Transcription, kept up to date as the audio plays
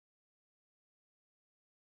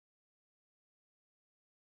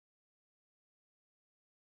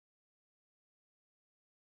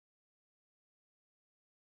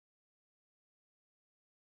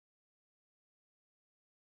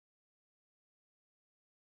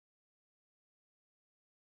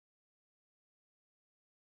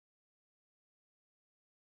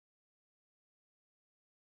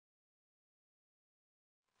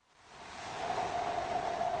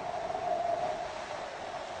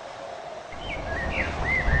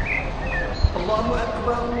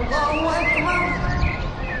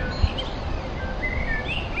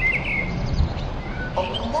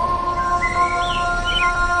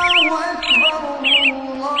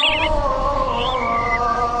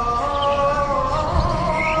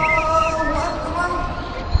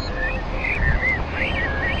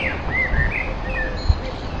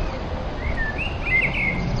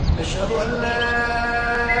أشهد أن لا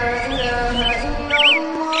إله إلا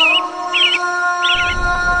الله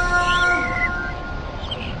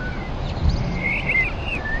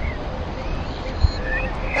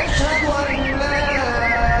أشهد أن لا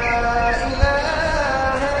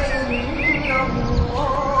إله إلا الله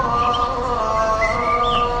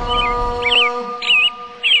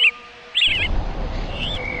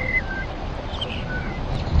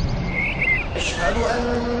أشهد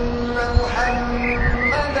أن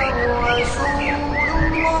محمدا رسول الله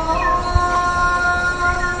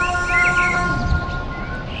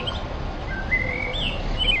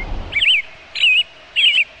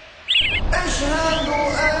أشهد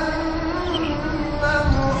أن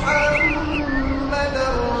محمدا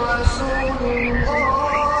رسول الله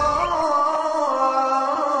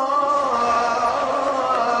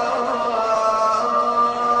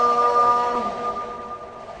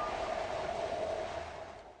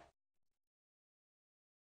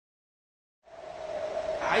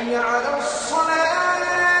حي على الصلاة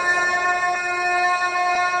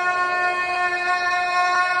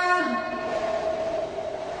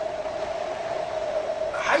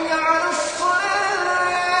حي على الصلاة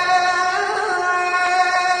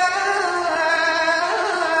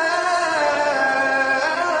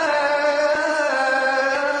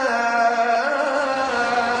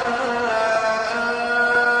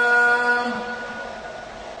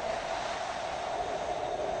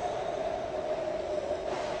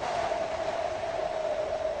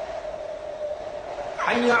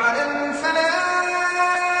حي على الفلاح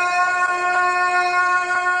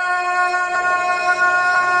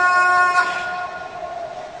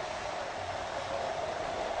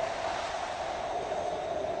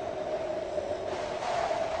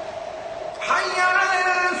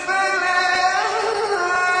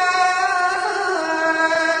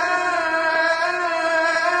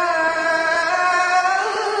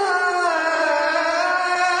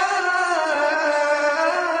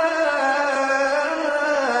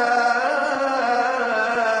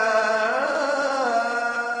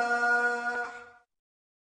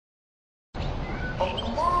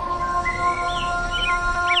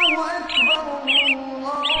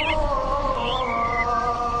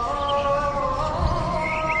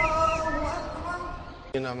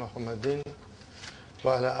حي على محمد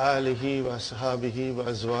وعلى آله وأصحابه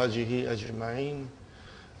وأزواجه أجمعين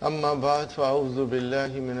أما بعد فأعوذ بالله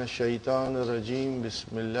من الشيطان الرجيم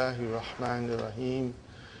بسم الله الرحمن الرحيم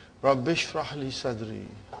رب اشرح لي صدري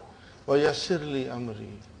ويسر لي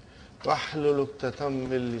أمري واحلل عقدة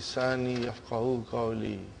من لساني يفقهوا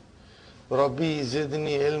قولي ربي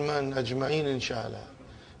زدني علما أجمعين inshallah.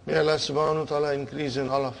 May Allah subhanahu wa ta'ala increase in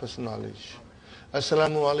all of us knowledge.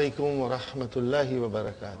 Assalamu alaikum wa rahmatullahi wa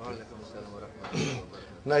barakatuh.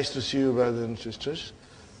 Nice to see you, brothers and sisters.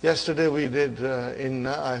 Yesterday we did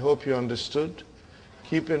Inna. I hope you understood.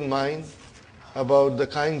 Keep in mind about the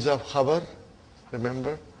kinds of khabar.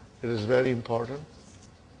 Remember, it is very important.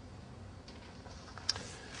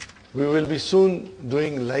 We will be soon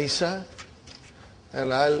doing Laysa,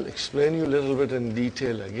 and I'll explain you a little bit in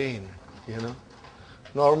detail again.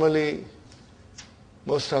 Normally,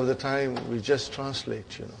 most of the time we just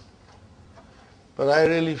translate, But I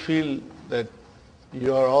really feel that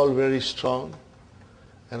you are all very strong,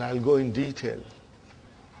 and I'll go in detail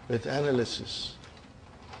with analysis.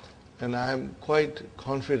 And I'm quite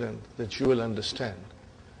confident that you will understand.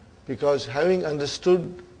 Because having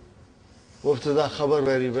understood Mubtada Khabar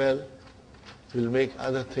very well will make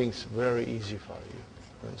other things very easy for you,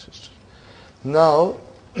 brothers and sisters. Now,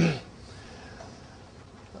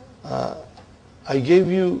 I gave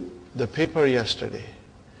you the paper yesterday,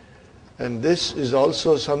 and this is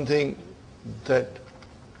also something that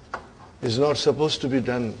is not supposed to be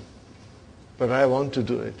done, but I want to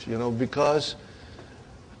do it, because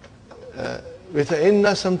with the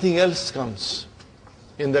Inna something else comes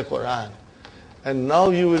in the Quran, and now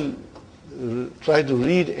you will try to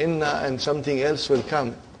read Inna and something else will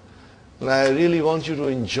come, and I really want you to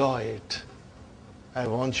enjoy it. I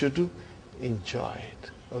want you to enjoy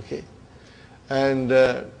it, okay? And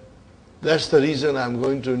that's the reason I'm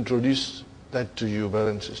going to introduce that to you,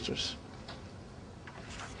 brothers and sisters.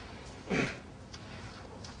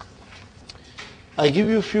 I give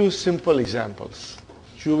you a few simple examples.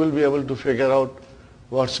 You will be able to figure out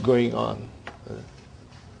what's going on.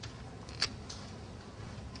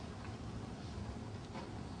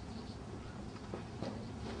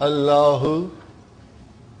 Allahu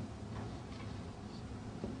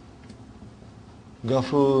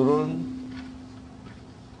Ghafurun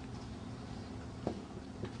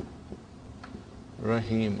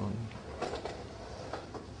Rahimun.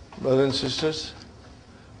 Brothers and sisters,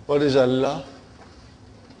 what is Allah?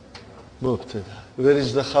 Mubtada. Where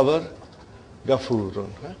is the khabar? Ghafurun.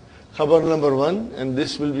 Khabar number 1, and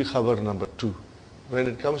this will be khabar number 2. When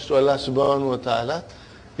it comes to Allah subhanahu wa ta'ala,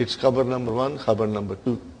 it's khabar number 1, khabar number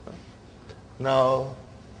 2. Now,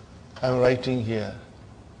 I'm writing here.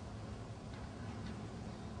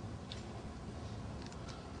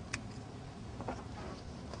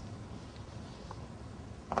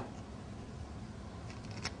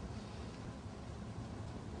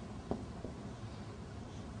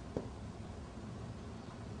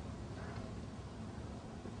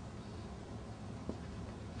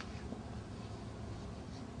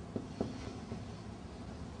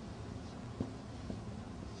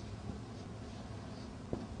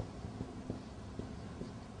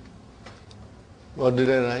 What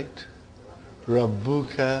did I write?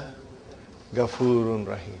 Rabbuka Ghafurun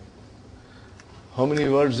Rahim. How many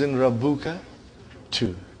words in Rabbuka?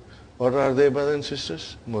 2. What are they, brothers and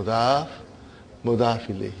sisters? Mudaf, Mudaf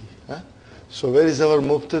ilayhi. So where is our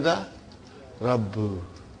Mubtada? Rabbu.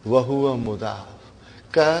 Wahuwa Mudaf.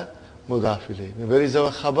 Ka Mudaf ilayhi. Where is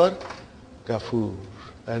our Khabar? Ghafur.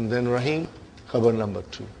 And then Rahim, Khabar number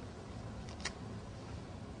 2.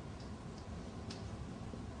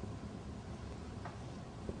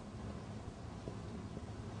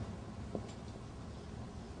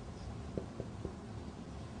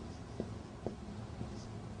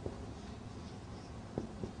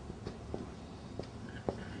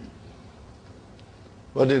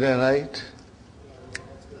 What did I write?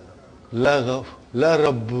 La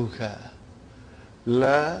Rabbuka.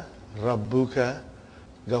 La Rabbuka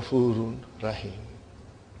Ghafurun Rahim.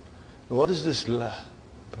 What is this La,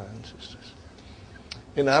 brothers and sisters?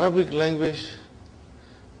 In Arabic language,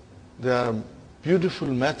 there are beautiful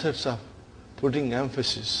methods of putting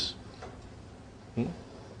emphasis.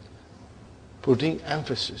 Putting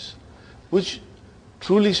emphasis, which,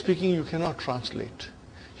 truly speaking, you cannot translate.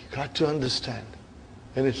 You got to understand.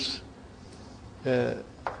 And it's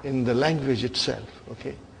in the language itself,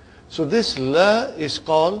 okay? So this La is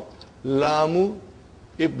called Lamu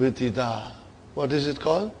Ibtida. What is it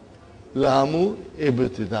called? Lamu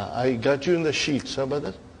Ibtida. I got you in the sheets, huh,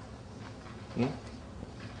 brother?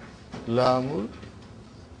 Lamu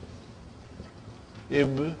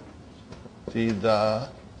Ibtida.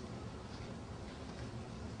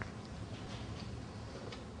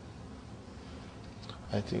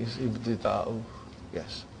 I think it's Ibtida'u.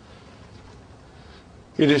 Yes.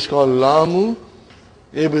 It is called Lamu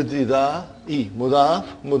Ibtida'i. Mudaf,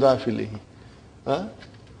 Mudaf ilayhi.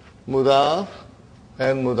 Mudaf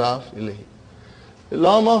and Mudaf ilayhi.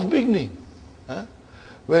 Lam of beginning.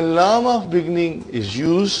 When Lam of beginning is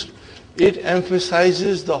used, it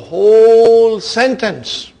emphasizes the whole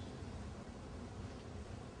sentence.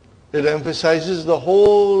 It emphasizes the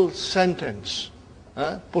whole sentence.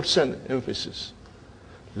 Puts an emphasis.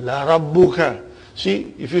 La Rabbuka.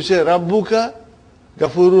 See, if you say Rabbuka,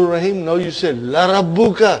 Ghafurur Rahim, now you say La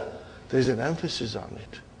Rabbuka. There's an emphasis on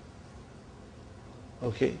it.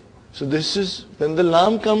 Okay? So this is, when the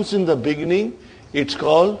Lam comes in the beginning, it's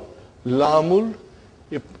called Lamul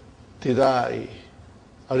Ibtidai.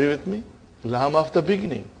 Are you with me? Lam of the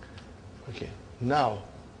beginning. Okay. Now,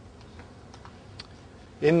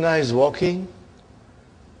 Inna is walking,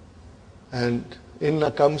 and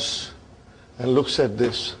Inna comes and looks at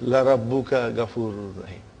this, La Rabbuka Ghafurur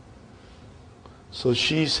Rahim. So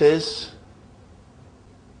she says,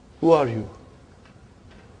 who are you?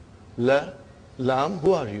 Lam,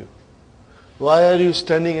 who are you? Why are you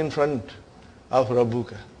standing in front of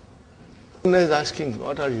Rabbuka? Inna is asking,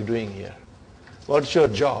 what are you doing here? What's your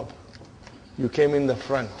job? You came in the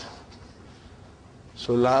front.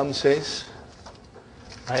 So Lam says,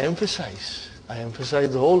 I emphasize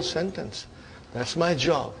the whole sentence. That's my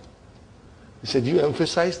job. He said, you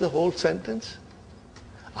emphasize the whole sentence?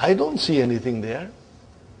 I don't see anything there.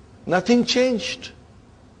 Nothing changed.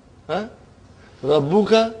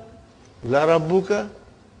 Rabbuka, La Rabbuka.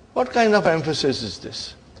 What kind of emphasis is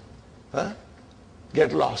this?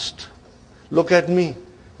 Get lost. Look at me.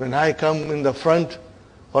 When I come in the front,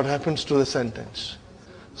 what happens to the sentence?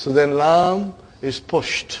 So then Lam is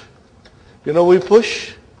pushed. You know, we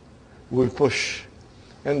push.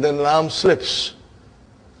 And then Lam slips.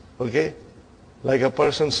 Okay? Like a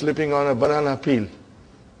person slipping on a banana peel.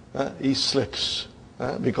 He slips.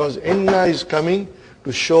 Because Inna is coming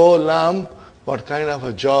to show Lam what kind of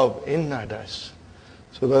a job Inna does.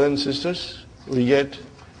 So brothers and sisters, we get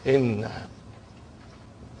Inna.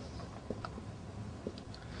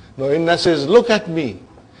 Now Inna says, look at me.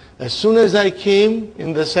 As soon as I came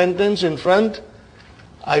in the sentence in front,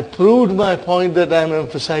 I proved my point that I am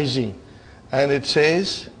emphasizing. And it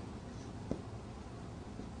says,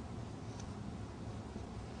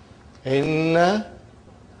 Inna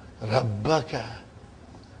Rabbaka.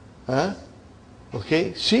 Huh?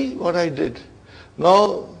 Okay, see what I did.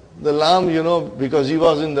 Now the lamb, because he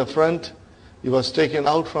was in the front, he was taken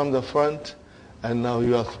out from the front, and now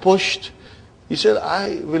he was pushed. He said,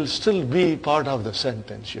 I will still be part of the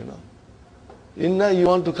sentence, Inna, you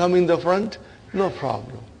want to come in the front? No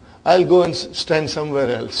problem. I'll go and stand somewhere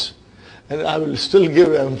else. And I will still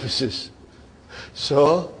give emphasis.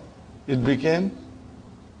 So, it became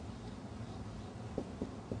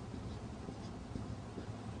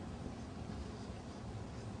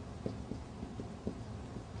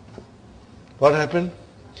what happened?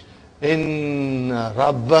 Inna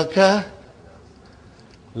Rabbaka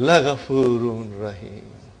Laghafurun Rahim.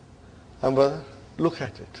 Brother, look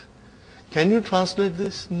at it. Can you translate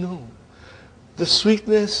this? No. The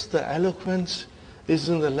sweetness, the eloquence is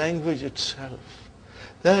in the language itself.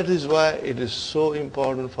 That is why it is so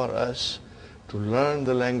important for us to learn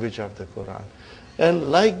the language of the Quran. And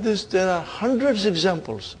like this, there are hundreds of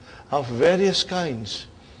examples of various kinds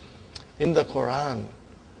in the Quran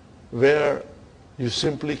where you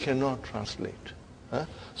simply cannot translate.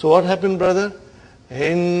 So what happened, brother?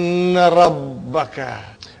 Inna Rabbaka.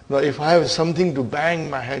 Now if I have something to bang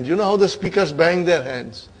my hand, you know how the speakers bang their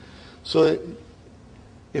hands? So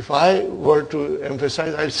if I were to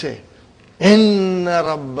emphasize, I'll say, Inna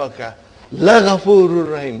Rabbaka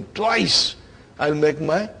Laghafurur Rahim. Twice I'll make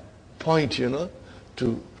my point,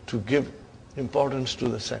 to give importance to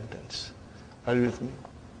the sentence. Are you with me?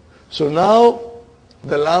 So now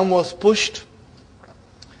the lam was pushed.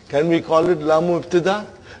 Can we call it lamu ibtida?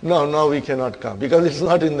 No, now we cannot come because it's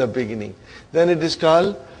not in the beginning. Then it is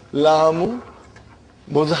called lamu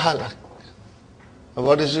muzhalak.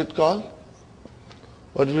 What is it called?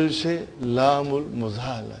 What will you say? Lamul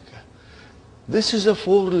muzhalaka. This is a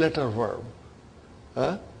 4-letter verb.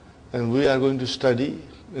 And we are going to study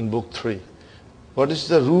in book 3. What is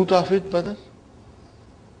the root of it, brother?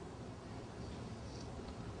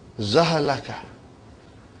 Zahalaka.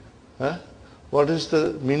 What is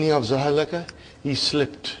the meaning of zahalaka? He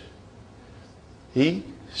slipped. He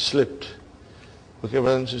slipped. Okay,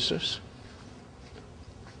 brothers and sisters?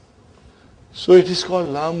 So it is called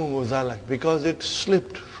lamu muzhalak because it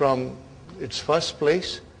slipped from its first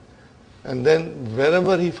place, and then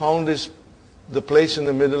wherever he found the place in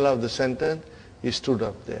the middle of the sentence, he stood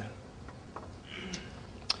up there.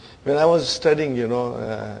 When I was studying,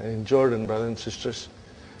 in Jordan, brothers and sisters,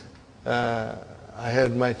 I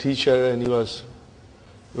had my teacher, and he was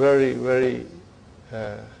very, very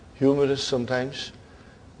humorous sometimes.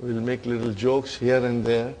 We'll make little jokes here and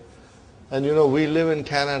there. And we live in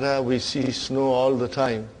Canada, we see snow all the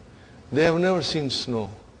time. They have never seen snow.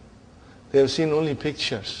 They have seen only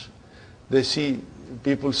pictures. They see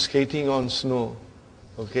people skating on snow.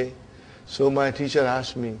 Okay? So my teacher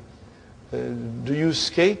asked me, do you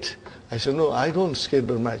skate? I said, no, I don't skate,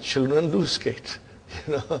 but my children do skate.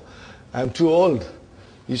 I'm too old.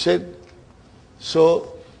 He said,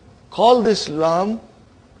 so call this lam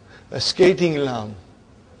a skating lam.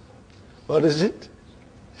 What is it?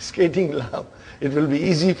 Skating lam. It will be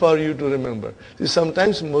easy for you to remember. See,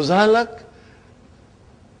 sometimes muzhalak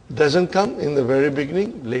doesn't come in the very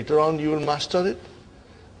beginning. Later on you will master it.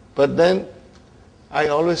 But then I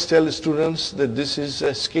always tell students that this is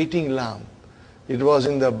a skating lam. It was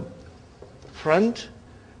in the front.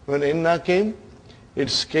 When Inna came, it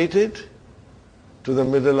skated to the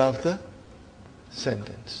middle of the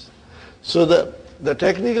sentence. So the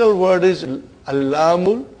technical word is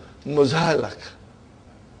al-lamul muzhalak.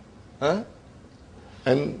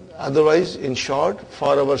 And otherwise, in short,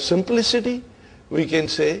 for our simplicity, we can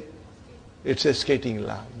say it's a skating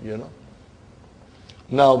lam,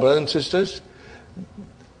 Now, brothers and sisters,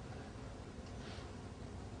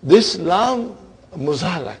 this lam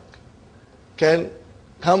muzhalak can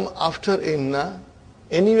come after inna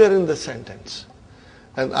anywhere in the sentence.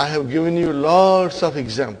 And I have given you lots of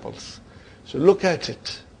examples. So look at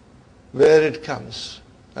it, where it comes.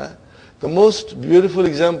 The most beautiful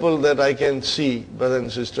example that I can see, brothers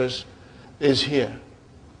and sisters, is here.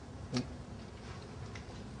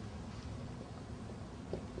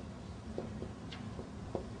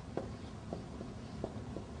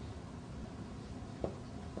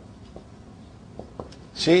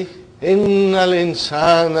 See, innal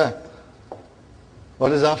insana.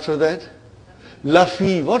 What is after that?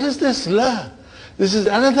 Lafi. What is this la? This is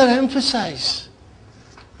another emphasis.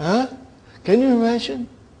 Huh? Can you imagine?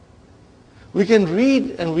 We can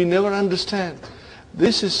read and we never understand.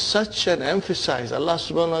 This is such an emphasis. Allah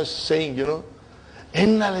subhanahu wa ta'ala is saying, Innal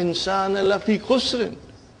insana lafi khusrin.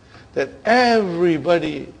 That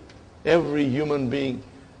everybody, every human being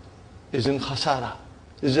is in khasara,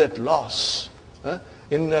 is at loss.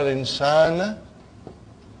 Innal insana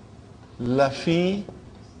lafi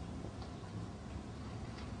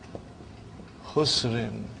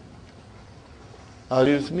khusrin. Are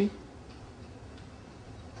you with me?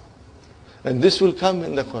 And this will come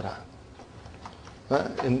in the Quran,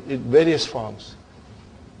 in various forms.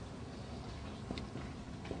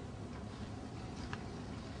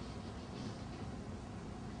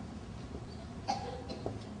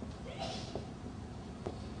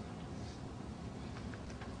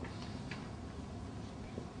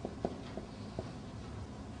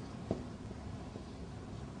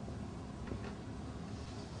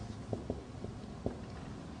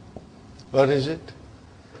 What is it?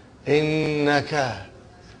 Innaka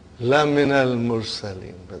laminal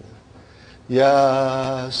mursaleen, brother.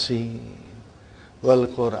 Yasin wal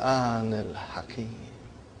Quran al Hakim.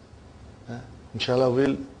 Inshallah,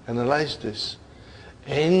 we'll analyze this.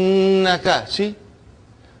 Innaka, see,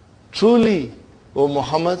 truly, O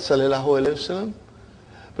Muhammad sallallahu alayhi wasallam.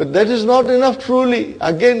 But that is not enough. Truly,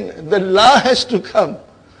 again, the law has to come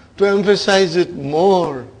to emphasize it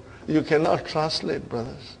more. You cannot translate,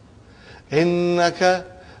 brothers. Innaka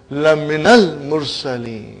laminal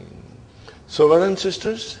mursaleen. So, brothers and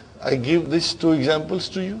sisters, I give these two examples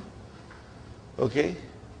to you. Okay?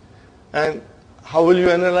 And how will you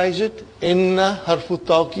analyze it? Inna harfu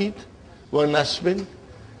tawqid wa nasbin.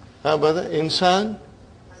 Brother, insan,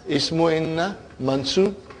 ismu inna,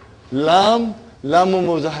 mansub, lam, lamu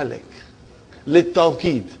muzahalik. Lit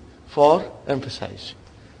tawqid, for emphasizing.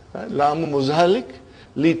 Lamu muzahalik,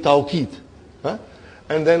 lit tawqid.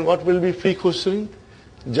 And then what will be fi khusrin?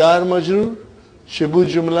 Jar majrur, shibu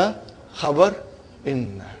jumla, khabar,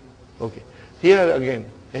 inna. Okay. Here again.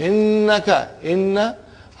 Innaka, inna,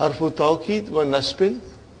 harfu tawqid wa nasbin,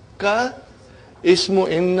 ka, ismu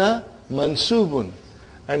inna, mansubun.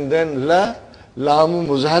 And then la, lamu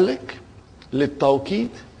muzahalik, lit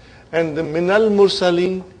tawqid. And the minal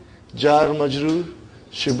mursaleen, jar majrur,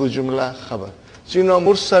 shibu jumla, khabar. So you know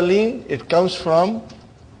mursaleen, it comes from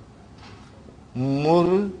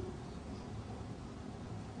mursalun.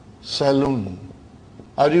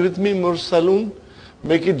 Are you with me? Mursalun.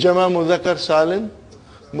 Make it jama mudhakkar salim.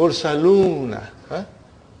 Mursaluna.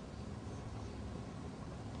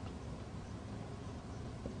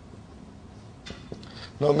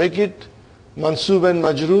 Now make it mansub and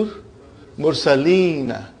majrur.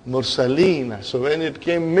 Mursalina. Mursalina. So when it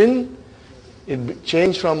came min, it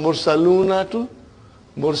changed from mursaluna to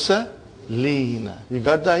mursalina. You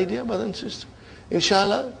got the idea, brother and sister?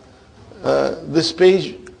 Inshallah, this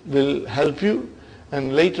page will help you,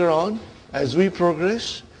 and later on, as we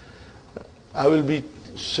progress, I will be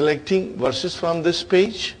selecting verses from this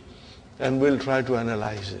page, and we'll try to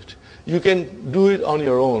analyze it. You can do it on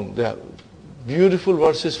your own. There are beautiful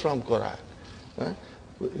verses from Quran.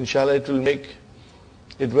 Inshallah, it will make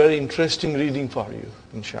it very interesting reading for you,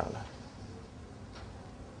 inshallah.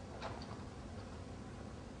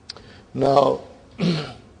 Now,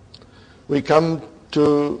 we come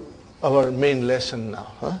to our main lesson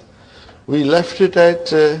now. We left it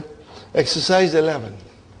at exercise 11,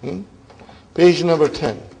 page number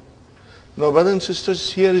 10. Now, brothers and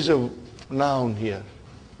sisters, here is a noun here.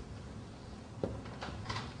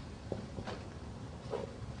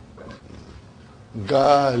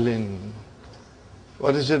 Galin.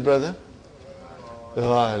 What is it, brother?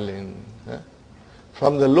 Galin.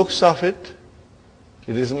 From the looks of it,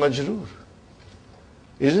 it is majroor.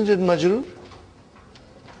 Isn't it majroor?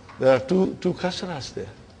 There are two kasras there.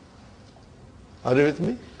 Are you with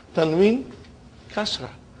me? Tanween, kasra.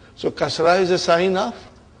 So kasra is a sign of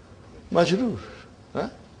majroor.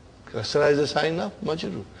 Kasra is a sign of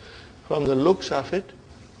majroor. From the looks of it,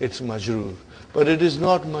 it's majroor. But it is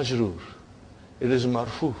not majroor. It is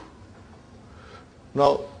marfu.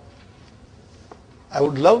 Now, I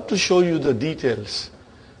would love to show you the details,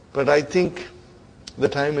 but I think the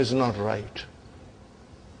time is not right.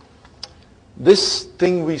 This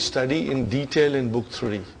thing we study in detail in book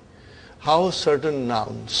 3. How certain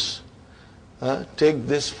nouns take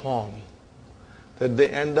this form, that they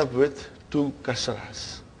end up with two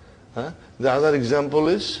kasras. The other example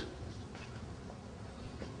is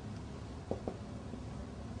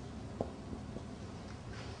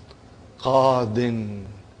qadin.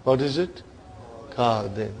 What is it?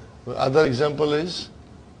 Qadin. The other example is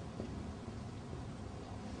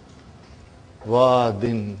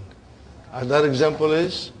wadin. Other example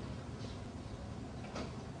is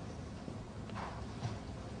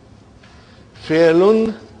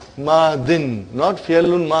fi'lun madin, not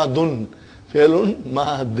fi'lun madun, fi'lun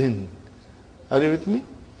madin. Are you with me?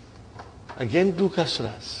 Again two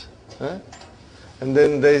kasras. Huh? And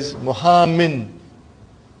then there is muhamin,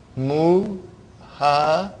 muhamin.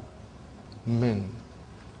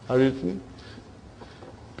 Are you with me?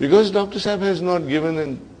 Because Dr. Sahib has not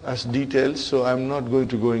given us details, so I'm not going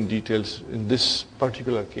to go in details in this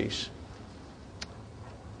particular case.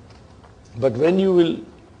 But when you will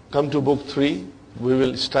come to book 3, we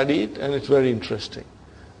will study it, and it's very interesting.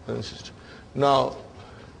 Now,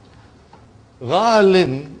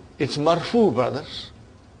 ghalin, it's marfu, brothers.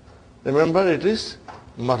 Remember, it is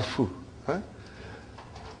marfu. Huh?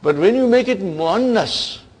 But when you make it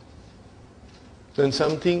muannas, then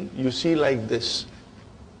something you see like this.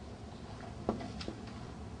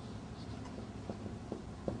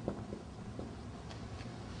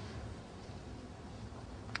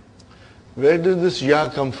 Where did this ya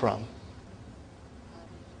come from?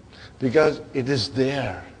 Because it is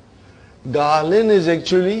there. Galin is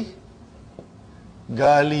actually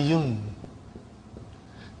galiyun.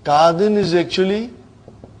 Kadin is actually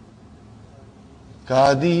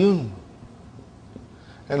kadiyun.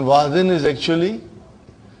 And wadin is actually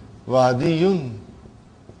wadiyun.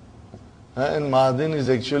 And madin is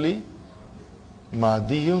actually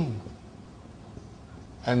madiyun.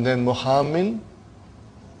 And then muhamin,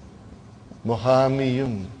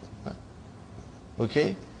 muhamiyun.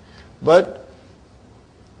 Okay? But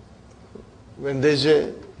when there's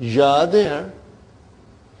a ya there,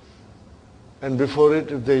 and before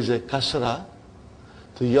it if there is a kasra,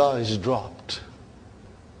 the ya is dropped.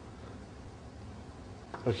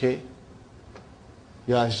 Okay?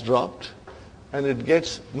 Ya is dropped, and it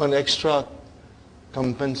gets one extra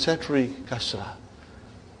compensatory kasra.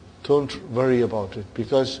 Don't worry about it,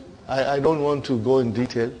 because I don't want to go in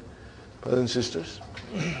detail, brothers and sisters.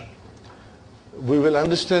 We will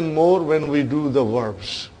understand more when we do the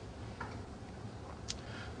verbs.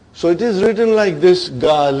 So it is written like this,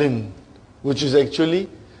 galin, which is actually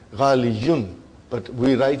ghaliyun, but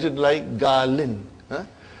we write it like galin. Huh?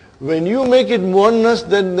 When you make it muannas,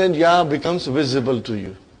 then ya becomes visible to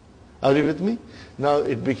you. Are you with me? Now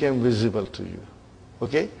it became visible to you.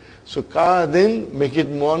 Okay? So qadin, make it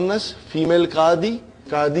muannas, female qadi,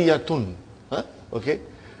 qadiyatun. Huh? Okay?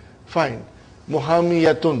 Fine.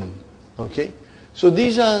 Muhamiyatun. Okay? So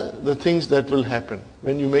these are the things that will happen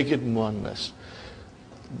when you make it muannas.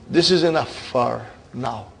 This is enough for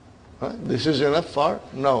now. Huh? This is enough for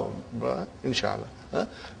now, inshallah. Huh?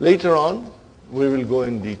 Later on, we will go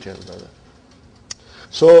in detail, brother.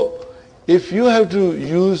 So, if you have to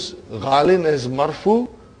use ghalin as marfu,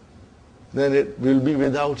 then it will be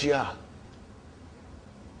without ya.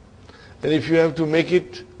 And if you have to make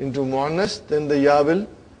it into muannas, then the ya will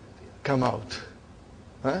come out.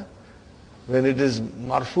 Huh? When it is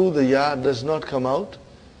marfu, the ya does not come out.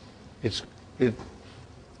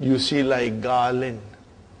 You see like galin.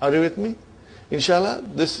 Are you with me? Inshallah,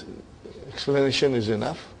 this explanation is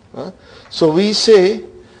enough. Huh? So we say,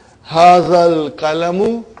 Hazal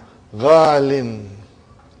kalamu ghalin.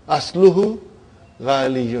 Asluhu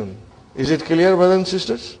ghaliyun. Is it clear, brothers and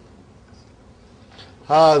sisters?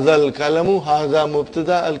 Hazal kalamu, haza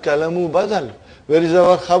mubtada, al kalamu badal. Where is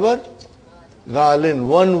our khabar? Ghalin.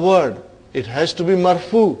 One word. It has to be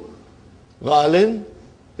marfu. Ghalin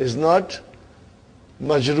is not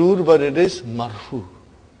majroor, but it is marfu.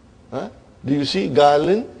 Huh? Do you see?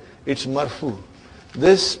 Ghalin, it's marfu.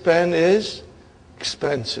 This pen is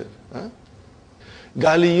expensive. Huh?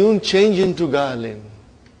 Galiyun change into ghalin.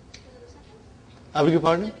 I beg your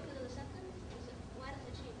pardon?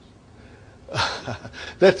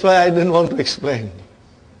 That's why I didn't want to explain.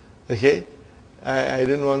 Okay? I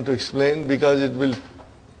didn't want to explain because it will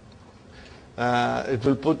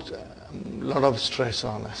put a lot of stress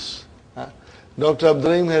on us. Dr.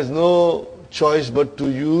 Abdurrahim has no choice but to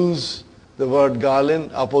use the word galin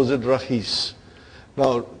opposite rahis.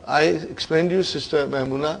 Now, I explained to you, Sister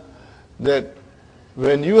Maimuna, that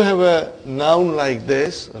when you have a noun like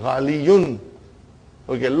this, ghaliyun,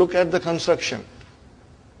 okay, look at the construction.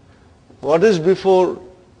 What is before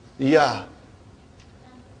ya?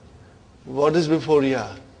 What is before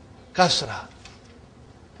ya? Kasra.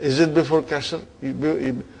 Is it before kasra?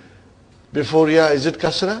 Before ya, is it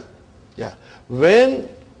kasra? Yeah. When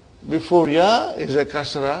before ya is a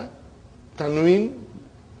kasra, tanween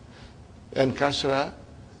and kasra,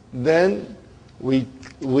 then we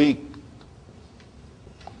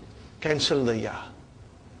cancel the ya.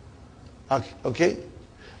 Okay?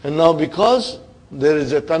 And now because there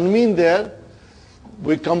is a tanween there,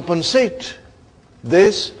 we compensate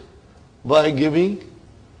this by giving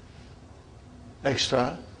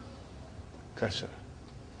extra kasra.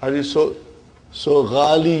 Are you so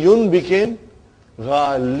ghaliyun became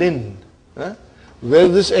ghalin. Where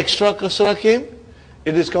this extra kasra came,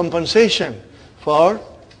 it is compensation for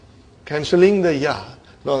cancelling the ya.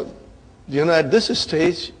 Now, at this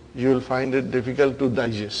stage, you will find it difficult to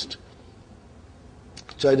digest.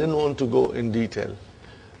 So I didn't want to go in detail.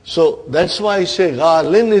 So that's why I say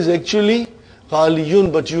ghalin is actually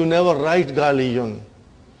ghaliyun, but you never write ghaliyun.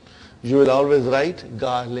 You will always write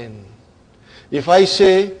ghalin. If I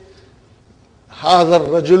say hadha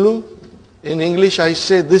rajulu, in English I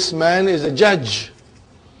say this man is a judge.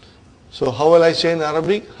 So how will I say in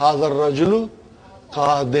Arabic? Hadha rajulu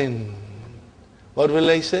qadin. What will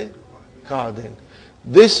I say? Qadin.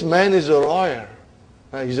 This man is a lawyer.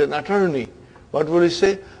 He's an attorney. What will he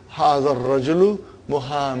say? Hadha rajulu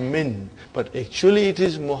muhammin. But actually it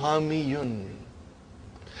is muhammiyun.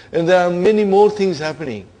 And there are many more things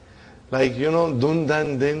happening. Like, dun,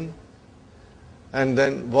 dan, din. And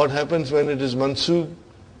then what happens when it is mansub?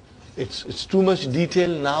 It's too much detail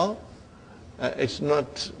now. It's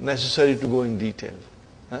not necessary to go in detail.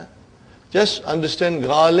 Just understand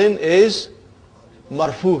ghalin is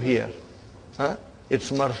marfu here.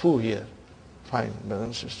 It's marfu here. Fine, brother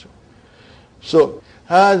and sister. So,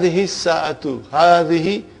 هذه الساعة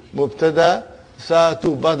هذه مبتدا ساعة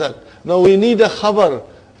بدل. Now we need a khabar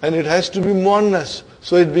and it has to be muannas.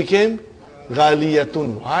 So it became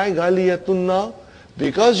ghaliyatun. Why ghaliyatun now?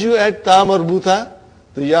 Because you add ta marbuta,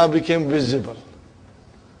 the ya became visible.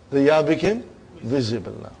 The ya became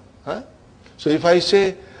visible now. So if I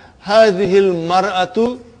say هذه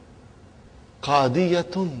المرأة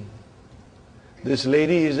قاضية, this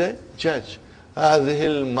lady is a judge. هذه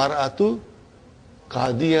المرأة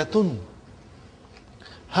قاضية.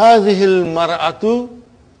 هذه المرأة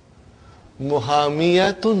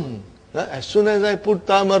محامية. As soon as I put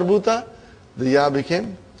ta marbuta, the ya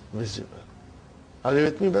became visible. Are you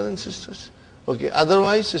with me, brothers and sisters? Okay,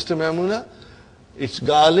 otherwise, Sister Maimuna, its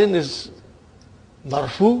ghalin is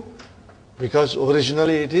marfu, because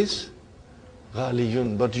originally it is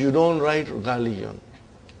ghaliyun, but you don't write ghaliyun.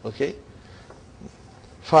 Okay?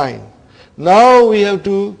 Fine. Now we have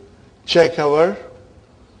to check our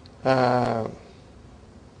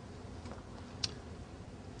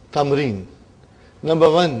tamreen.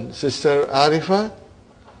 Number 1, Sister Arifa,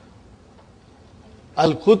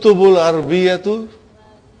 Al-Kutubul Arbiyatu.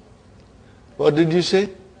 What did you say?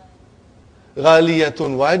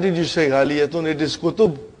 Ghaliyatun. Why did you say ghaliyatun? It is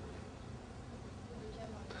kutub.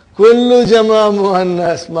 Kullu jama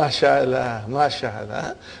muannas. MashaAllah.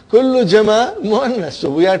 MashaAllah. Kullu jama muannas.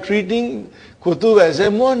 So we are treating kutub as a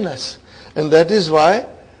muannas. And that is why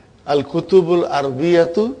Al-Kutubul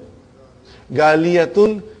Arbiyatu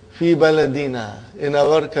Ghaliyatun fi baladina. In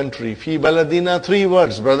our country. Fi baladina, 3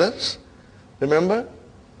 words, brothers. Remember?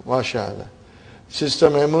 MashaAllah. Sister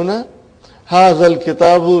Maimuna, هذا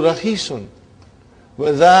الكتاب رخيص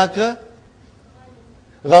وذاك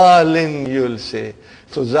غال, you will say.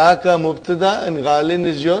 So ذاك مبتدا and غال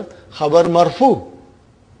is your khabar marfu.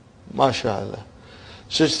 MashaAllah.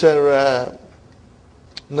 Sister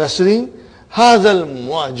Nasreen, هذا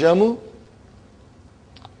المعجم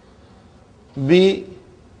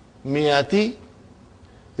بمئة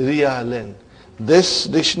ريال. This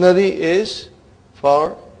dictionary is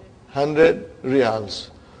for 100 riyals.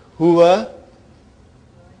 Huwa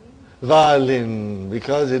ghalin.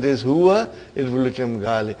 Because it is huwa, it will become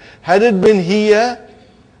gali. Had it been here,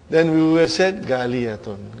 then we would have said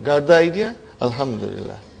galiyatun. Got the idea?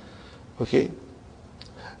 Alhamdulillah. Okay.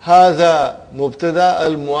 هذا مبتدا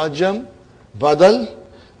المعجم بدل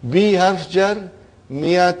بي حرف جر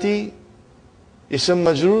مئة اسم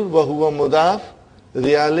مجرور وهو مضاف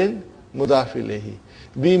ريال مضاف إليه.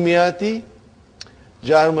 بي مئة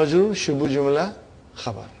جار مجرور شبه جملة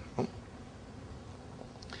خبر.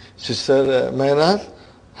 Sister Mainat,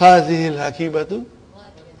 هذه الحكيبة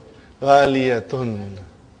غالية.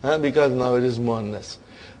 Because now it is muannas.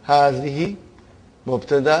 هذه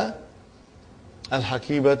مبتدا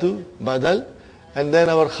الحكيبة بدل, and then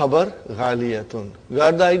our khabar غالية.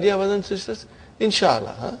 Got the idea, brothers and sisters?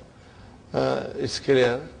 Inshallah. It's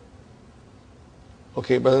clear.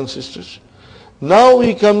 Okay, brothers and sisters. Now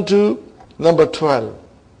we come to number 12.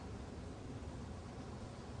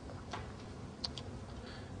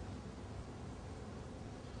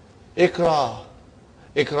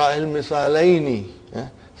 اقرأ المثالين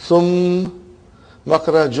ثم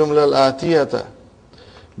مقرأ الجملة الآتية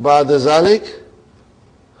بعد ذلك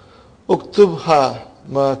اكتبها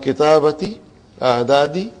مع كتابة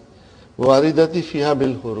أعداد واردة فيها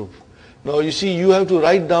بالحروف. Now you see, you have to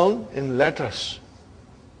write down in letters.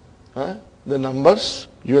 The numbers,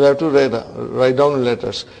 you will have to write down in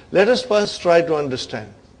letters. Let us first try to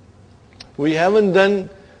understand. We haven't done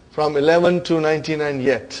from 11 to 99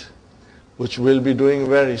 yet, which we'll be doing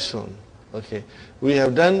very soon. Okay. We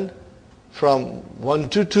have done from 1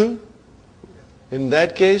 to 2. In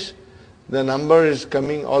that case, the number is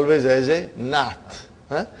coming always as a nath.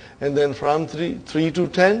 And then from 3 to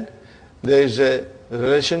 10, there is a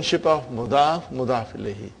relationship of mudaf, mudaf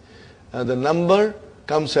ilayhi. The number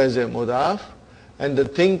comes as a mudaf, and the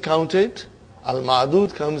thing counted,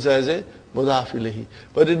 al-ma'dud, comes as a mudaf ilayhi.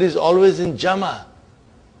 But it is always in jama.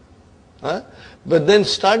 But then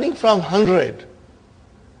starting from 100,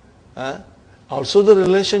 also the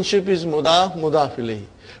relationship is mudaf, mudaf ilayhi.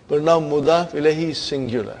 But now mudaf ilayhi is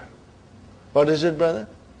singular. What is it, brother?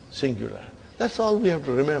 Singular. That's all we have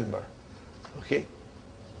to remember. Okay.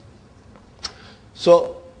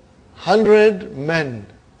 So, 100 men.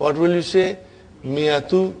 What will you say?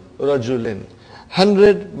 Miyatu rajulin.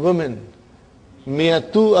 100 women.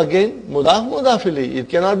 Miyatu again, mudaf, mudaf ilayhi. It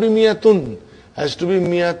cannot be miyatun. Has to be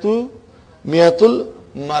miyatul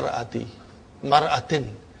mar'ati. Mar'atin.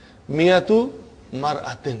 Miyatu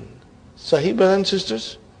mar'atin. Sahih, brothers and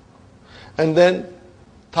sisters? And then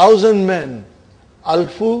 1,000 men.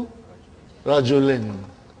 Alfu rajulin.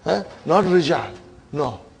 Not rijal.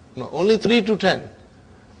 No. Only 3 to 10.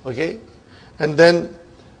 Okay? And then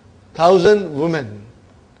 1,000 women.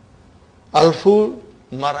 Alfu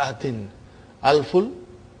mar'atin. Alful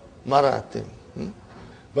mar'atin.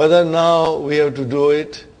 But now we have to do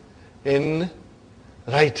it in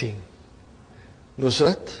writing.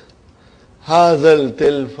 Nusrat. Hazal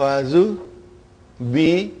tilfazu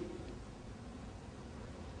bi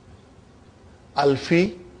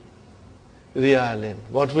alfi riyalin.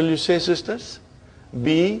 What will you say, sisters?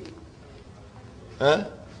 B,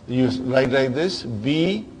 you write like this,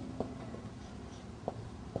 B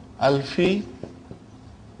alfi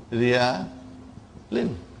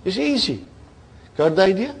riyalin. It's easy. Got the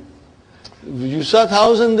idea? You saw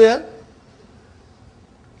 1,000 there.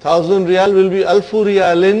 1,000 riyal will be alfu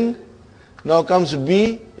riyalin. Now comes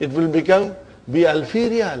B, it will become B alfi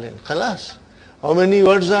riyalin. Khalas. How many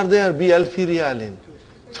words are there? B alfi riyalin.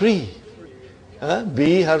 3.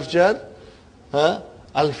 B harf jar.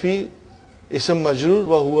 Alfi ism majrur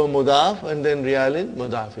wa huwa mudaf, and then riyalin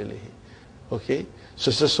mudaf ilayhi. Okay.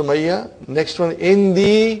 Sister Sumayya, next one, in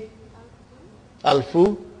the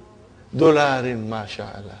alfu dolarin,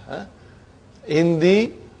 masha'Allah. In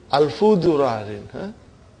the alfu dolarin.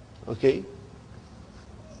 Okay.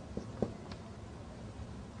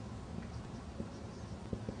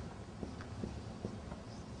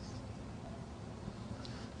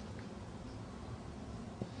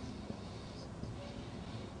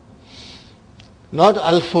 Not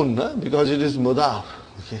alfun, because it is mudaf.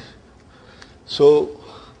 Okay. So,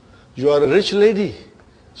 you are a rich lady,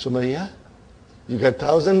 Sumayya. You got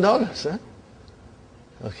 $1,000.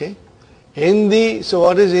 Okay. Hindi, so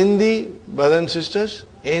what is Hindi, brothers and sisters?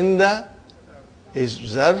 Inda is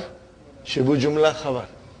zarf, shibu jumla khabar.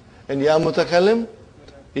 And ya mutakalim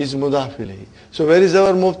is mudaf ilayhi. So where is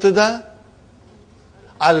our mubtada?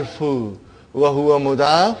 Alfu, wa huwa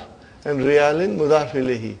mudaf, and riyalin mudaf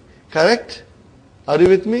ilayhi. Correct? Are you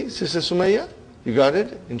with me, Sister Sumayya? You got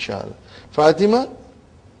it? Inshallah. Fatima?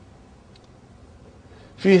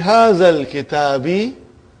 Fi hazal kitabi,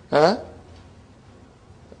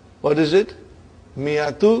 what is it?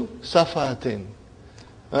 Miyatu safatin.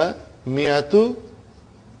 Miyatu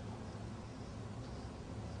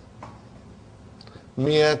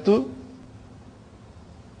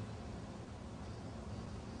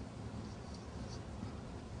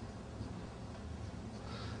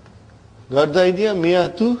got the idea?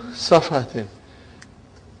 Miyatu safatin.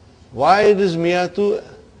 Why it is miyatu?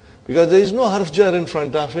 Because there is no harf jar in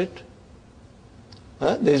front of it.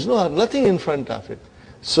 There is nothing in front of it.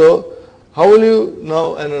 So, how will you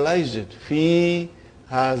now analyze it? Fi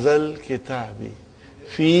hazal kitabi.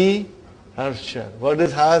 Fi harf jar. What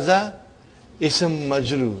is haza? Ism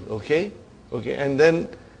majroor. Okay? Okay. And then,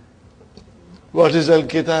 what is al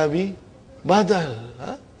kitabi? Badal.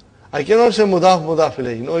 I cannot say mudaf mudaf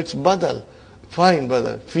ilayhi. No, it's badal. Fine,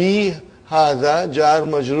 badal. Fi haza jar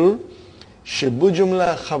majroor. Shibbu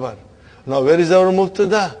jumla khabar. Now where is our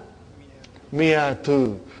mubtada?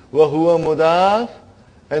 Miyatu. Wa huwa mudaf.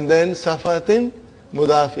 And then safatin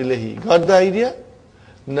mudaf ilayhi. Got the idea?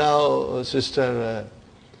 Now, Sister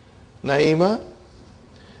Naima,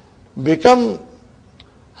 become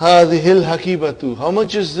hadhil hakibatu. How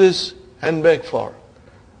much is this handbag for?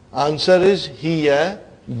 Answer is hiya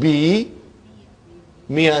bi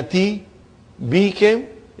miyati. B came,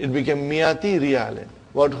 it became miati riyalin.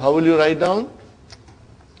 How will you write down?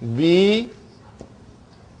 B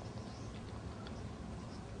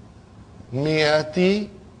miati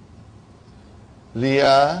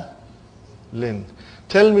riyalin.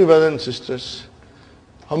 Tell me, brothers and sisters,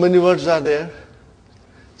 how many words are there?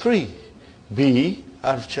 3. B,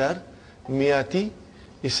 harf jar, miati,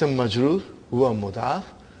 ism majroor, huwa mudaf,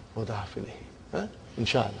 mudaf ilayhi.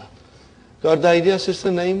 Inshallah. Got the idea, Sister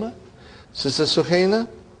Naima? Sister Suhaina?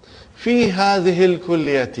 Fi hadhihi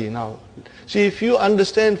al-kulliyati. Now, see, if you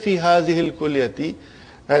understand fi hadhihi al-kulliyati,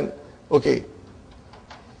 and, okay.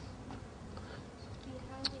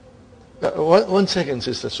 One second,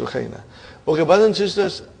 Sister Suhaina. Okay, brothers and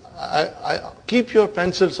sisters, I keep your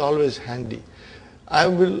pencils always handy. I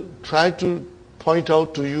will try to point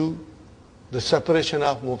out to you the separation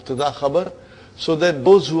of mubtada khabar so that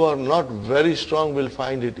those who are not very strong will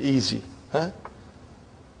find it easy.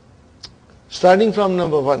 Starting from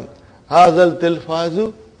number 1, hadal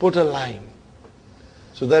tilfazu, put a line.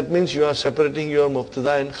 So that means you are separating your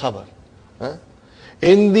mubtada and khabar.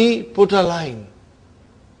 In the, put a line.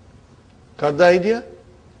 Got the idea?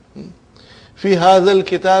 Fi hadal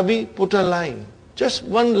kitabi, put a line. Just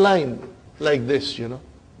one line like this,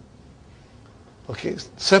 Okay,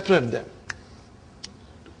 separate them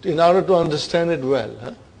in order to understand it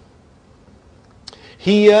well.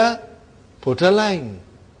 Here, put a line.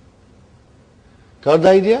 Got the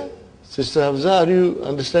idea? Sister Hafza, are you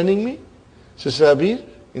understanding me? Sister Abir?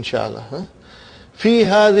 Inshallah. Fi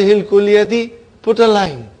hadhihi al-kulliyati, put a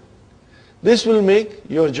line. This will make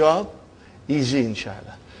your job easy,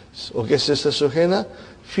 inshallah. Okay, Sister Suhaina.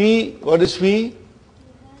 Fi, what is fi?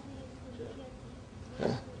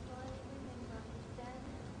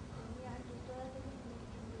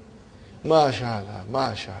 MashaAllah,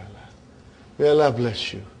 MashaAllah. May Allah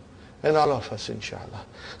bless you. And all of us, inshallah.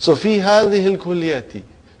 So, fi hadhihi al-kulliyati.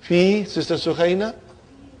 Fi, Sister Suhaina?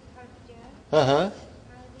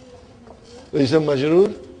 Is a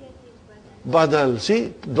majroor? Badal.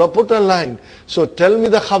 See, put a line. So, tell me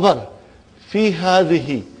the khabar. Fi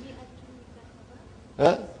hadhihi.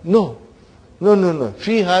 No.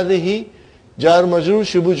 Fi hadhihi. Jar majroor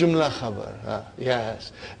shibu jumla khabar.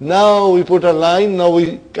 Yes. Now we put a line, now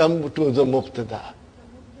we come to the mubtada.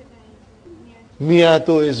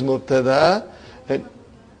 Miyatu is mubtada, and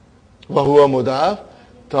wahuwa mudaf,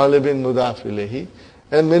 talibin mudaf ilayhi,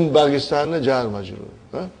 and min Pakistan jar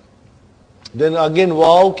majroor. Then again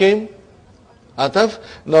waw came, ataf.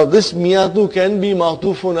 Now this miyatu can be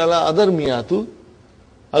ma'tufun ala other miyatu.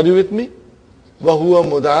 Are you with me? Wahuwa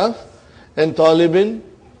mudaf, and talibin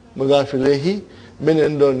mudaf ilayhi, min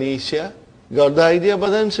Indonesia. Got the idea,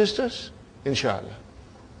 brothers and sisters? Inshallah.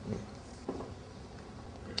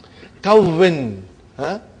 Kawwin,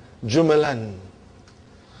 jumlan.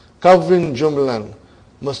 Kawwin jumlan.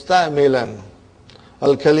 Musta'milan.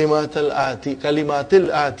 Al-kalimat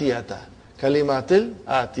al-atiyata. Kalimatil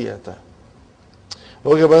atiyata.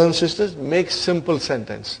 Okay, brothers and sisters, make simple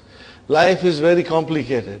sentence. Life is very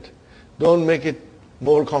complicated. Don't make it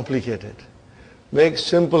more complicated. Make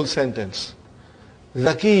simple sentence.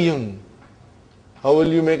 Zakiyun. How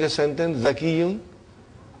will you make a sentence? Zakiyun.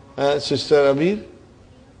 Sister Abir?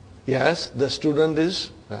 Yes, the student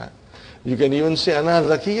is. You can even say, Ana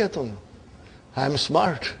zakiyatun. I am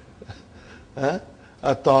smart.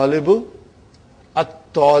 At-talibu.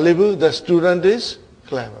 At-talibu, the student is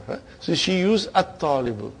clever. So she used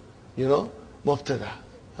at-talibu. Mubtada.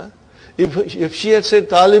 If she had said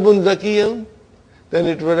talibun zakiyun, then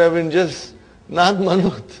it would have been just not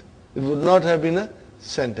manut. It would not have been a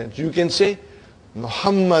sentence. You can say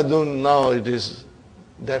Muhammadun, now it is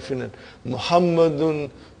definite.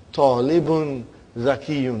 Muhammadun talibun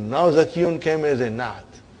zakiyun. Now zakiyun came as a naat.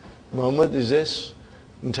 Muhammad is an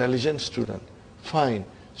intelligent student. Fine.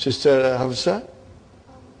 Sister Hafsa?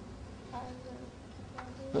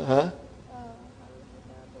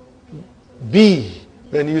 B.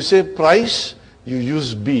 When you say price, you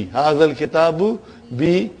use B. Hadal kitabu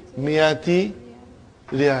B miyati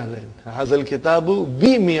riyalin. Hadal kitabu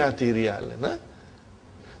B miyati riyalin.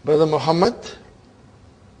 Brother Muhammad?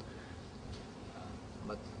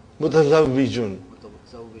 Mutazawwijun.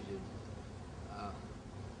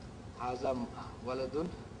 Haza waladun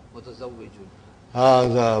mutazawwijun.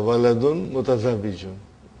 Haza waladun mutazawwijun.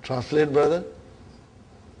 Translate, brother.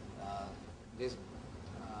 This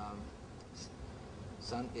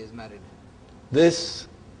son is married. This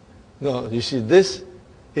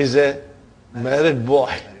is a married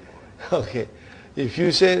boy. Okay. If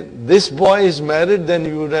you say this boy is married, then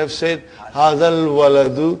you would have said Hadal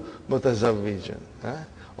waladu mutazawwijun.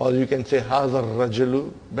 Or you can say Hadal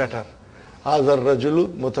rajulu, better. Hadal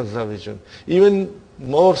rajulu mutazawwijun. Even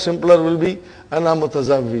more simpler will be ana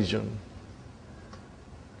mutazawwijun.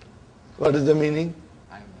 What is the meaning?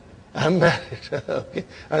 I'm married. Okay.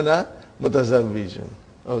 Ana mutazawwijun.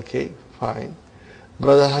 Okay, fine.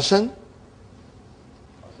 Brother Hassan?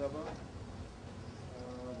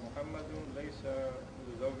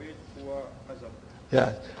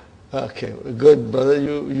 Yeah. Okay, good, brother.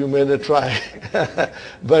 You made a try.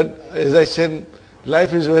 But as I said,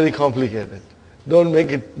 life is very complicated. Don't make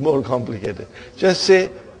it more complicated. Just say,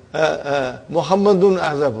 Muhammadun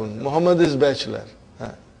azabun. Muhammad is bachelor.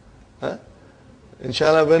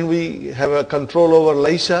 Inshallah, when we have a control over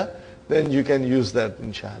Laysa, then you can use that,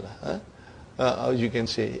 inshallah. Or you can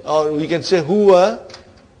say, or we can say, huwa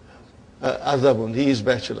azabun. He is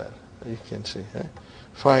bachelor. You can say.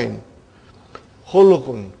 Fine.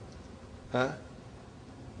 Khulukun.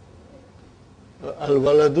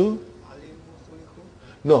 Al-waladu?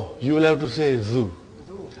 No, you will have to say zu.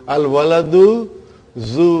 Al-waladu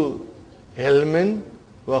zu ilmin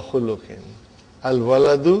wa khulukin.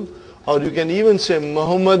 Al-waladu, or you can even say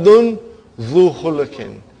Muhammadun zu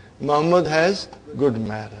khulukin. Muhammad has good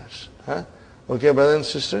manners. Okay, brothers and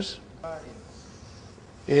sisters?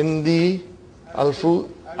 In the alfu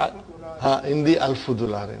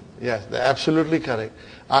dularin. Yes, they're absolutely correct.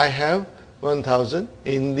 I have 1,000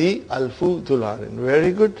 in the alfu dularin.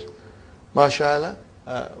 Very good. MashaAllah.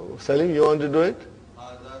 Salim, you want to do it?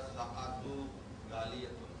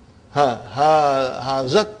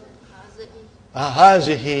 Hazat.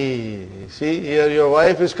 Hazihi. See, here your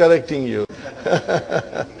wife is correcting you.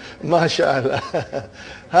 MashaAllah.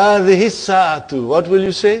 Hazihi sa'atu. What will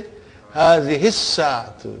you say? Hazihi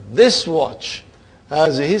sa'atu. This watch.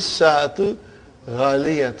 Hazihi sa'atu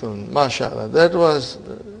ghaliyatun. MashaAllah. That was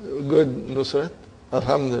good, Nusrat.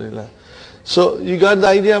 Alhamdulillah. So, you got the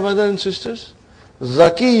idea, brothers and sisters?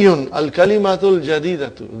 Zakiyun al-kalimatul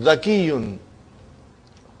jadidatu. Zakiyun.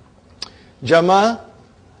 Jama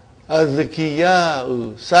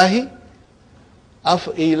az-zakiya'u. Sahi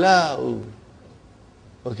af'ila'u.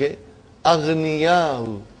 Okay.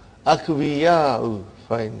 Aghniya'u. Akwiya'u.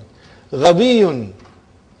 Fine. Ghabiyun.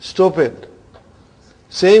 Stupid.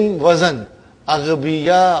 Same wazan.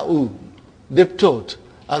 Aghbiya'u. Diptote.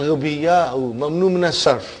 Aghbiya'u. Mamnu min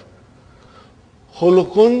as-sarf.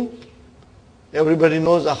 Khulukun. Everybody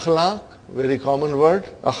knows akhlaq. Very common word.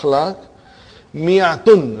 Akhlaq.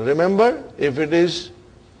 Mi'atun. Remember, if it is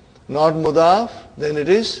not mudaf, then it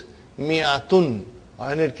is mi'atun.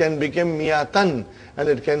 And it can become mi'atan. And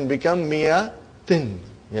it can become mi'atin.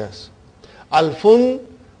 Yes. Alfun,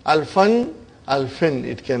 alfan, alfin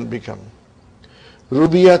it can become.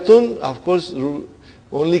 Rubiyatun, of course,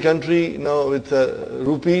 only country now with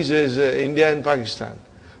rupees is India and Pakistan.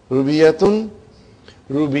 Rubiyatun,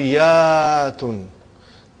 rubiyatun.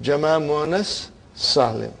 Jama muannas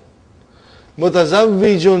salim.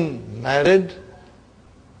 Mutazawwijun, married.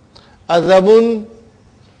 Azabun,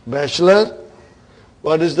 bachelor.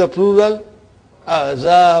 What is the plural?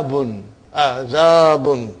 Azabun.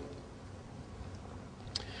 Azabun.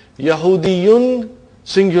 Yahudiyun,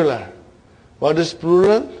 singular. What is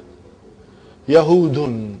plural?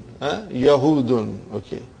 Yahudun. Yahudun.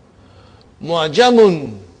 Okay.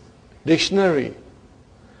 Mu'ajamun, dictionary.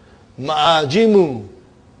 Ma'ajimu.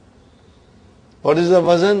 What is the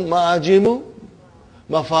wazan? Ma'ajimu?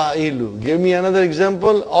 Mafa'ilu. Give me another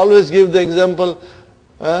example. Always give the example.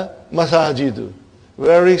 Masajidu.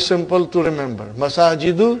 Very simple to remember.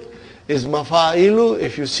 Masajidu is mafa'ilu.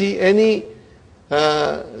 If you see any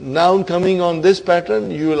noun coming on this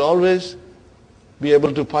pattern, you will always be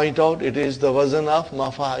able to point out it is the wazan of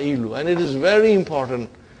mafa'ilu. And it is very important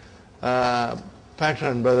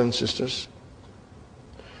pattern, brothers and sisters.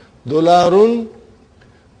 Dolarun,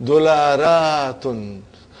 dolaratun.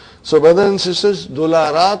 So brothers and sisters,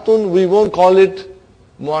 dolaratun, we won't call it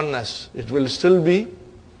muannas. It will still be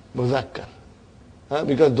muzakkar.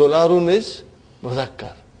 Because dolarun is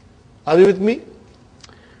muzakkar. Are you with me?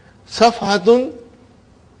 Safhatun,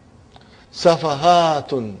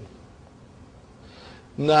 safahatun.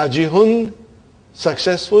 Najihun,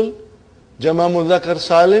 successful. Jama mudhakkar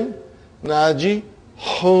salim,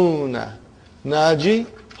 najihuna.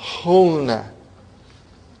 Najihuna.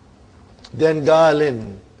 Then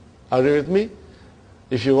galin. Are you with me?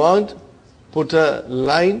 If you want, put a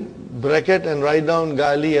line, bracket and write down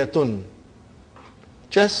galiyatun.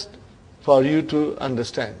 Just for you to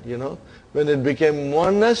understand, When it became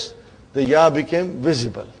muannas, the ya became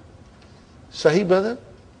visible. Sahih, brother?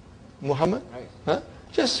 Muhammad? Right.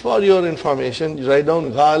 Just for your information, write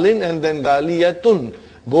down galin and then galiyatun.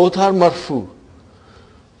 Both are marfu.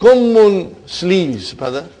 Kummun, sleeves,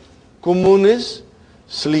 brother. Kummun is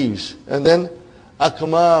sleeves. And then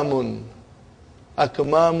akmamun.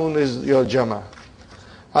 Akmamun is your jama.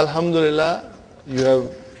 Alhamdulillah,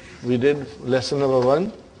 we did lesson number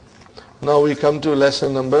 1. Now we come to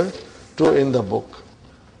lesson number 2 in the book.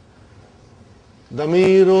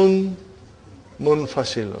 Damirun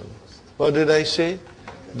munfasilun. What did I say?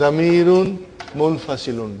 Damirun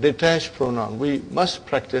munfasilun. Detached pronoun. We must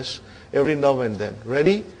practice every now and then.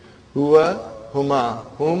 Ready? Huwa, huma,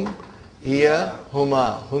 hum, hiya,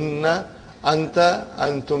 huma, hunna, anta,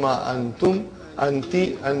 antuma, antum,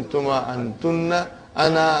 anti, antuma, antunna,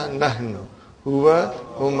 ana, nahnu. Huwa,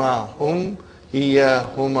 huma, hum, hiya,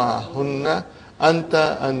 huma, hunna,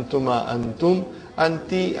 anta, antuma, antum,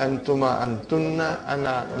 anti, antuma, antunna,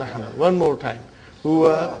 ana, nahnu. One more time.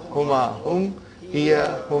 Huwa, huma, hum,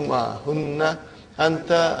 hiya, huma, hunna,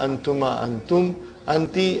 anta, antuma, antum,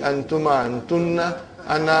 anti, antuma, antunna,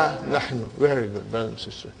 ana, nahnu. Very good, brothers and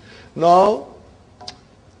sisters. Now,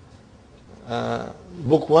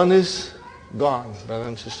 book 1 is gone, brothers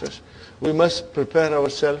and sisters. We must prepare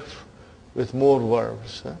ourselves with more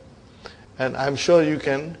verbs. And I'm sure you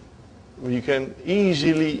can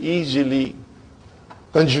easily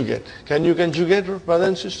conjugate. Can you conjugate, brothers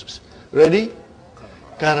and sisters? Ready?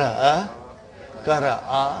 Kara'a,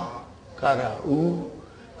 kara'a, kara'u,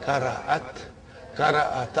 kara'at,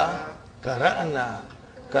 kara'ata, kara'na,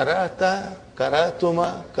 kara'ata,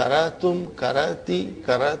 karatuma, karatum, karati,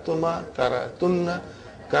 karatuma, karatunna,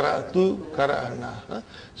 karatu, kara'na.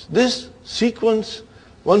 This sequence,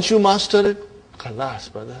 once you master it,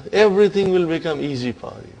 khalas, brother, everything will become easy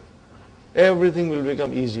for you. Everything will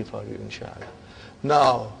become easy for you, inshallah.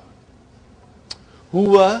 Now,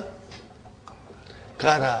 huwa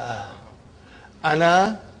kara'a,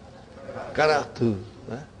 ana karatu,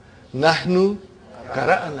 nahnu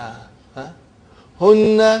kara'na,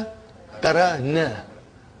 hunna kara'na,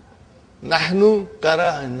 nahnu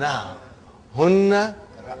kara'na, hunna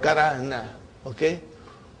kara'na. Okay?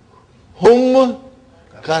 Hum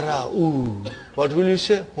kara'u. What will you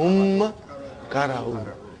say? Hum kara'u.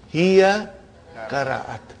 Hiya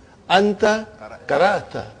kara'at. Anta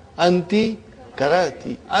kara'ata. Anti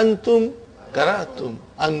karati. Antum karatum.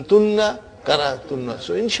 Antunna karatunna.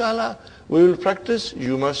 So inshallah, we will practice.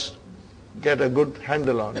 You must get a good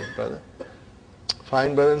handle on it, brother.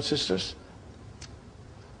 Fine, brothers and sisters.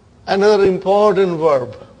 Another important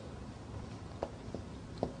verb.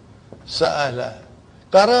 Sa'ala.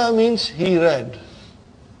 Qara means he read.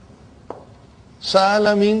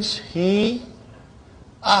 Sa'ala means he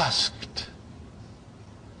asked.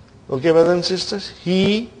 Okay, brothers and sisters?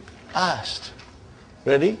 He asked.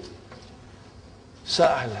 Ready?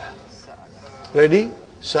 Sa'ala. Ready?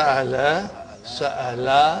 Sa'ala,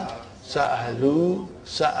 sa'ala, sa'alu,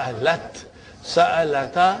 sa'alat,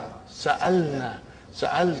 sa'alata, sa'alna,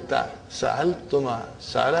 sa'alta, sa'altuma,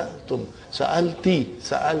 sa'alatum, sa'alti,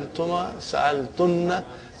 sa'altuma, sa'altunna,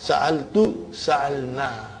 sa'altu,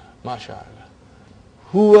 sa'alna. MashaAllah.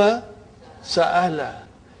 Huwa sa'ala.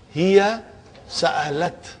 Hiya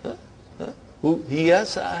sa'alat. Hiya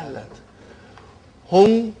sa'alat.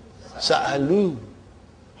 Hum sa'alu.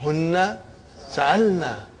 Hunna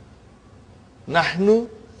sa'alna. Nahnu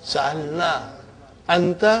sa'alna.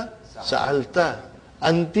 Anta sa'alta.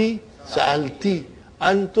 Anti sa'alti.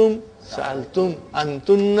 Antum sa'altum.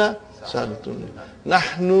 Antunna sa'altunna.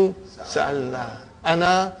 Nahnu sa'alna.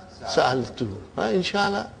 Ana sa'altu.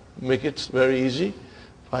 Inshallah, make it very easy.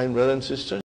 Fine, brothers and sisters.